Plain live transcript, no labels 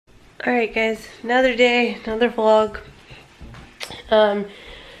Alright guys, another day, another vlog.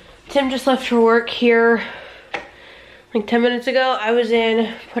 Tim just left for work here like 10 minutes ago. I was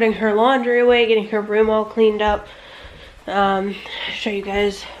in putting her laundry away, getting her room all cleaned up. Show you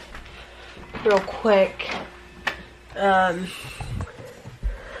guys real quick. So,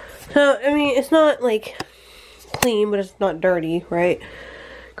 I mean, it's not like clean, but it's not dirty, right?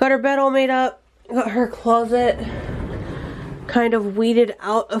 Got her bed all made up, got her closet kind of weeded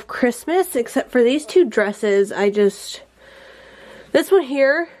out of Christmas, except for these two dresses. This one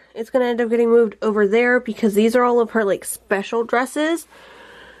here, it's gonna end up getting moved over there because these are all of her like special dresses.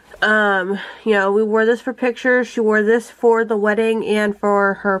 You know, we wore this for pictures, she wore this for the wedding and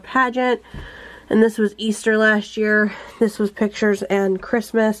for her pageant, and this was Easter last year. This was pictures and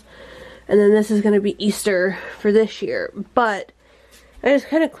Christmas, and then this is gonna be Easter for this year. But I just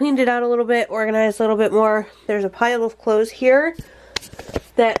kind of cleaned it out a little bit, organized a little bit more. There's a pile of clothes here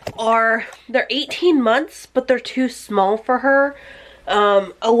that they're 18 months, but they're too small for her.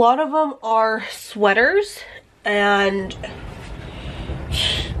 A lot of them are sweaters, and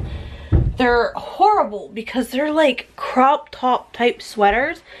they're horrible because they're like crop top type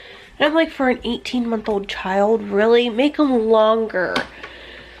sweaters. And I'm like, for an 18-month-old child, really? Make them longer.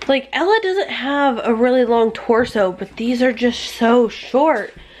 Like, Ella doesn't have a really long torso, but these are just so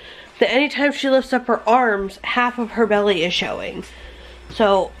short that anytime she lifts up her arms, half of her belly is showing.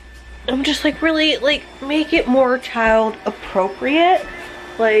 So, I'm just like, really, like, make it more child appropriate.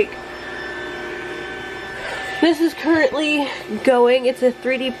 Like, this is currently going, it's a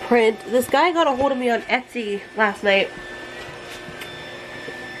 3D print. This guy got a hold of me on Etsy last night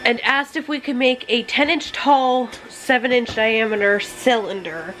and asked if we could make a 10-inch tall, 7-inch diameter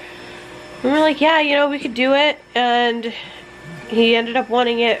cylinder. And we're like, yeah, you know, we could do it. And he ended up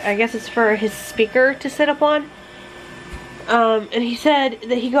wanting it, I guess it's for his speaker to sit up on. And he said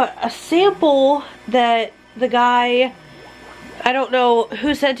that he got a sample that the guy, I don't know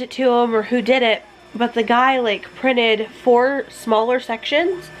who sent it to him or who did it, but the guy like printed 4 smaller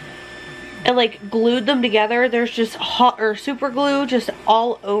sections and like glued them together. There's just hot or super glue just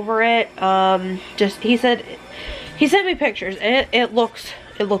all over it. He sent me pictures and it looks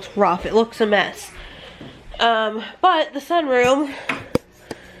rough. It looks a mess. But the sunroom,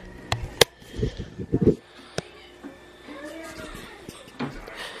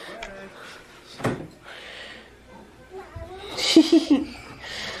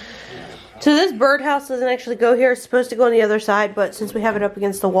 so this birdhouse doesn't actually go here. It's supposed to go on the other side, but since we have it up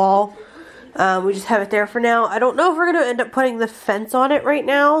against the wall, we just have it there for now. I don't know if we're going to end up putting the fence on it right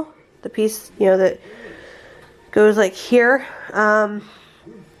now. The piece, you know, that goes like here. I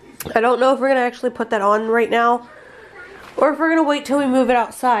don't know if we're going to actually put that on right now, or if we're going to wait till we move it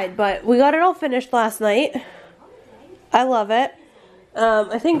outside. But we got it all finished last night. I love it.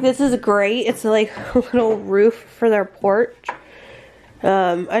 I think this is great. It's like a little roof for their porch.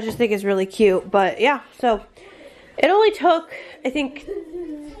 I just think it's really cute. But yeah, so it only took, I think,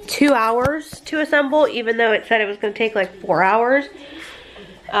 2 hours to assemble, even though it said it was going to take like 4 hours.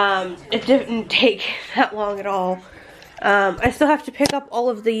 It didn't take that long at all. I still have to pick up all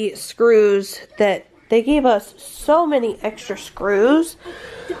of the screws that they gave us. So many extra screws.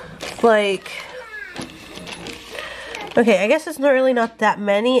 Like, okay, I guess it's not really not that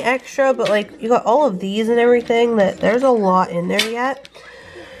many extra, but like you got all of these and everything. That there's a lot in there yet.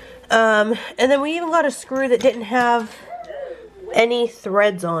 And then we even got a screw that didn't have any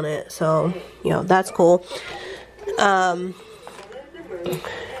threads on it, so you know, that's cool. But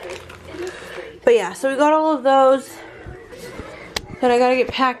yeah, so we got all of those that I gotta get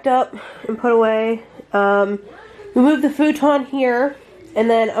packed up and put away. We moved the futon here, and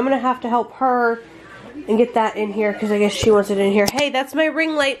then I'm gonna have to help her and get that in here because I guess she wants it in here. Hey, that's my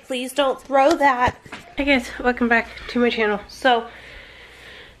ring light, please don't throw that. Hey guys, welcome back to my channel. So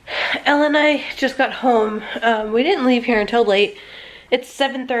Ella and I just got home. We didn't leave here until late. It's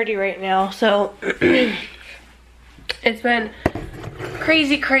 7:30 right now, so it's been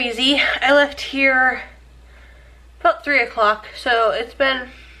crazy. I left here about 3 o'clock, so it's been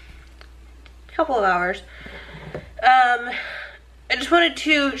a couple of hours. I just wanted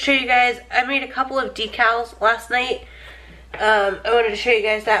to show you guys, I made a couple of decals last night. I wanted to show you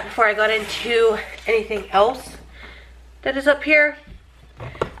guys that before I got into anything else that is up here.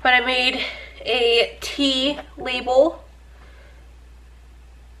 But I made a T label.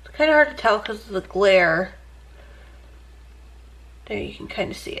 It's kind of hard to tell because of the glare. There, you can kind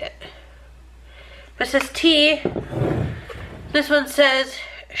of see it. But it says T. This one says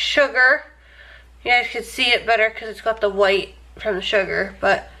sugar. You guys can see it better because it's got the white from the sugar.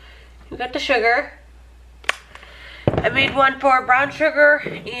 But we got the sugar. I made one for brown sugar,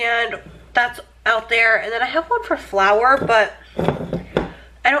 and that's out there. And then I have one for flour, but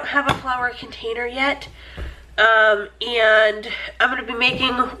I don't have a flour container yet. And I'm going to be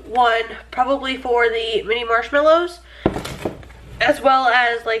making one probably for the mini marshmallows, as well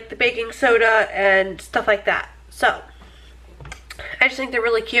as like the baking soda and stuff like that. So I just think they're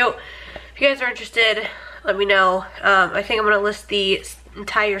really cute. If you guys are interested, let me know. I think I'm going to list the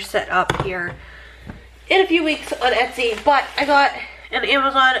entire set up here in a few weeks on Etsy, but I got an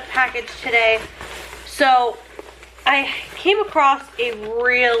Amazon package today. So I came across a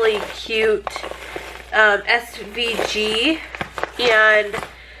really cute SVG, and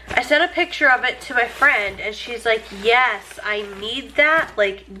I sent a picture of it to my friend, and she's like, yes, I need that,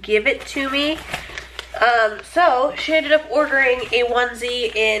 like, give it to me. So she ended up ordering a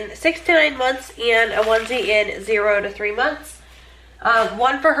onesie in 6 to 9 months and a onesie in 0 to 3 months.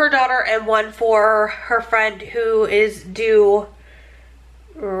 One for her daughter and one for her friend who is due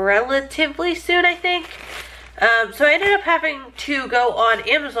relatively soon, I think. So I ended up having to go on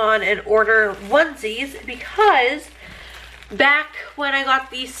Amazon and order onesies because back when I got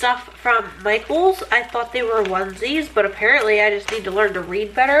these stuff from Michael's, I thought they were onesies, but apparently I just need to learn to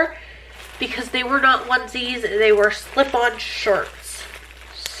read better because they were not onesies, they were slip-on shorts.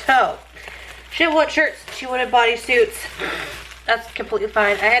 So, she didn't want shirts, she wanted bodysuits. That's completely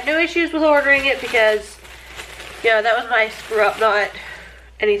fine. I had no issues with ordering it because, yeah, that was my screw-up, not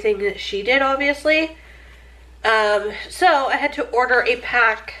anything that she did, obviously. So I had to order a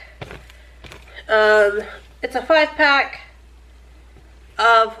pack. It's a 5-pack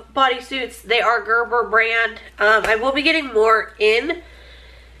of bodysuits. They are Gerber brand. I will be getting more in.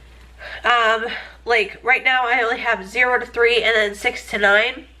 Like right now I only have 0 to 3 and then 6 to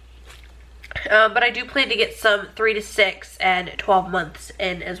 9. But I do plan to get some 3 to 6 and 12 months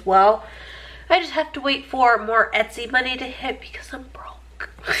in as well. I just have to wait for more Etsy money to hit because I'm broke.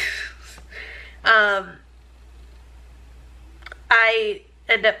 I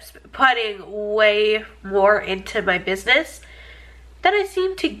end up putting way more into my business than I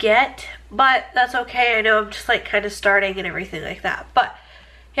seem to get, but that's okay. I know I'm just like kind of starting and everything like that. But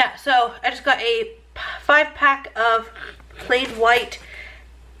yeah, so I just got a 5-pack of plain white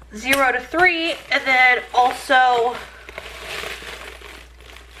 0 to 3, and then also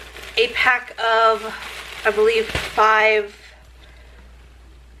a pack of, I believe, 5.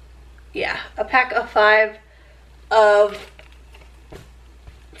 Yeah, a pack of 5 of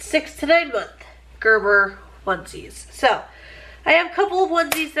 6 to 9 month Gerber onesies. So I have a couple of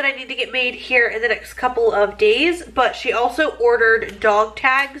onesies that I need to get made here in the next couple of days, but she also ordered dog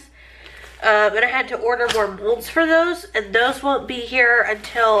tags, and I had to order more molds for those, and those won't be here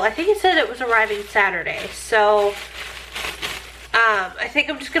until, I think it said it was arriving Saturday. So I think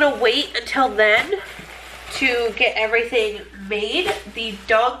I'm just gonna wait until then to get everything made. The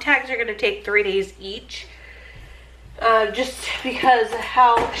dog tags are gonna take 3 days each. Just because of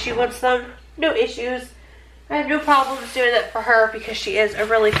how she wants them. No issues. I have no problems doing that for her because she is a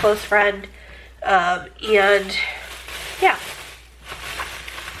really close friend. And yeah.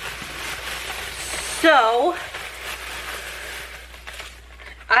 So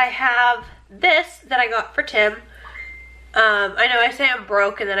I have this that I got for Tim. I know I say I'm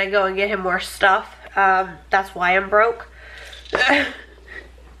broke and then I go and get him more stuff. That's why I'm broke. Does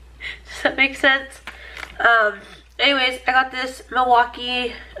that make sense? Anyways, I got this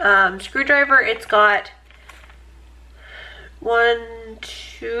Milwaukee screwdriver. It's got 1,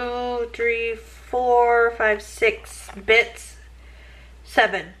 2, 3, 4, 5, 6 bits.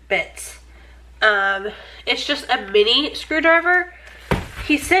 7 bits. It's just a mini screwdriver.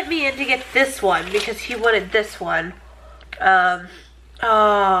 He sent me in to get this one because he wanted this one.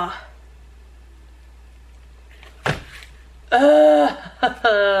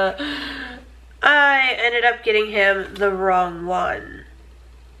 I ended up getting him the wrong one.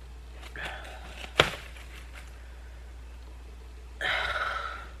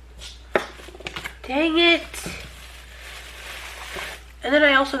 Dang it. And then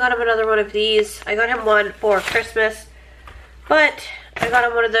I also got him another one of these. I got him one for Christmas, but I got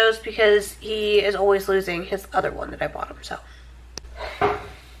him one of those because he is always losing his other one that I bought him, so. I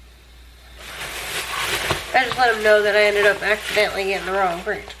just let him know that I ended up accidentally getting the wrong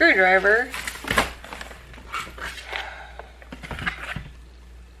freaking screwdriver.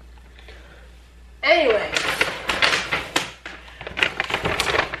 Anyway,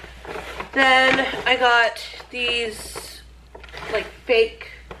 then I got these like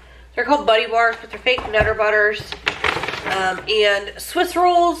fake, they're called Buddy Bars, but they're fake Nutter Butters, and Swiss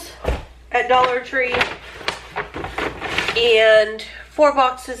rolls at Dollar Tree, and 4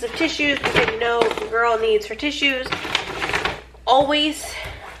 boxes of tissues because you know the girl needs her tissues. always.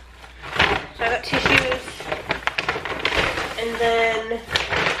 So I got tissues. And then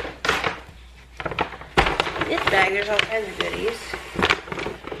this bag, there's all kinds of goodies.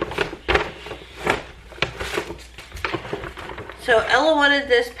 So Ella wanted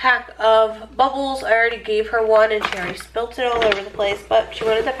this pack of bubbles. I already gave her one and she already spilt it all over the place, but she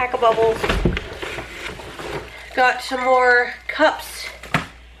wanted the pack of bubbles. Got some more cups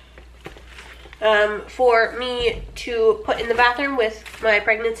for me to put in the bathroom with my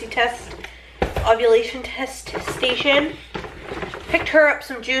pregnancy test, ovulation test station. Picked her up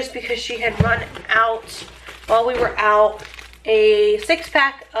some juice because she had run out while we were out. A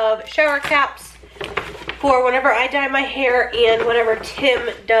 6-pack of shower caps for whenever I dye my hair and whenever Tim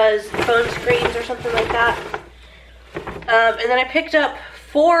does phone screens or something like that. And then I picked up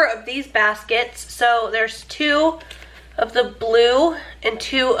 4 of these baskets. So there's 2 of the blue and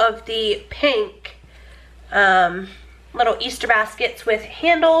 2 of the pink little Easter baskets with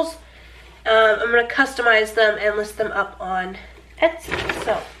handles. I'm going to customize them and list them up on Etsy.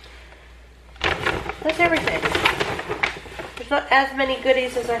 So that's everything. There's not as many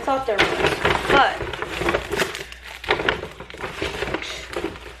goodies as I thought there was, but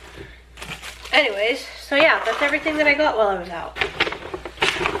anyways, so yeah, that's everything that I got while I was out.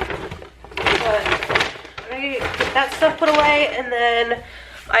 But I'm gonna get that stuff put away, and then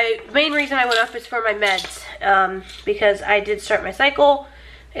the main reason I went up is for my meds, because I did start my cycle.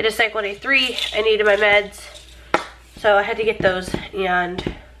 It is cycle day 3. I needed my meds, so I had to get those.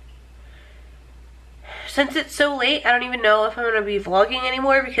 And since it's so late, I don't even know if I'm gonna be vlogging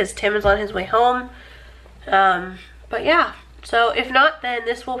anymore because Tim is on his way home. But yeah. So if not, then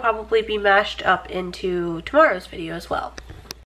this will probably be mashed up into tomorrow's video as well.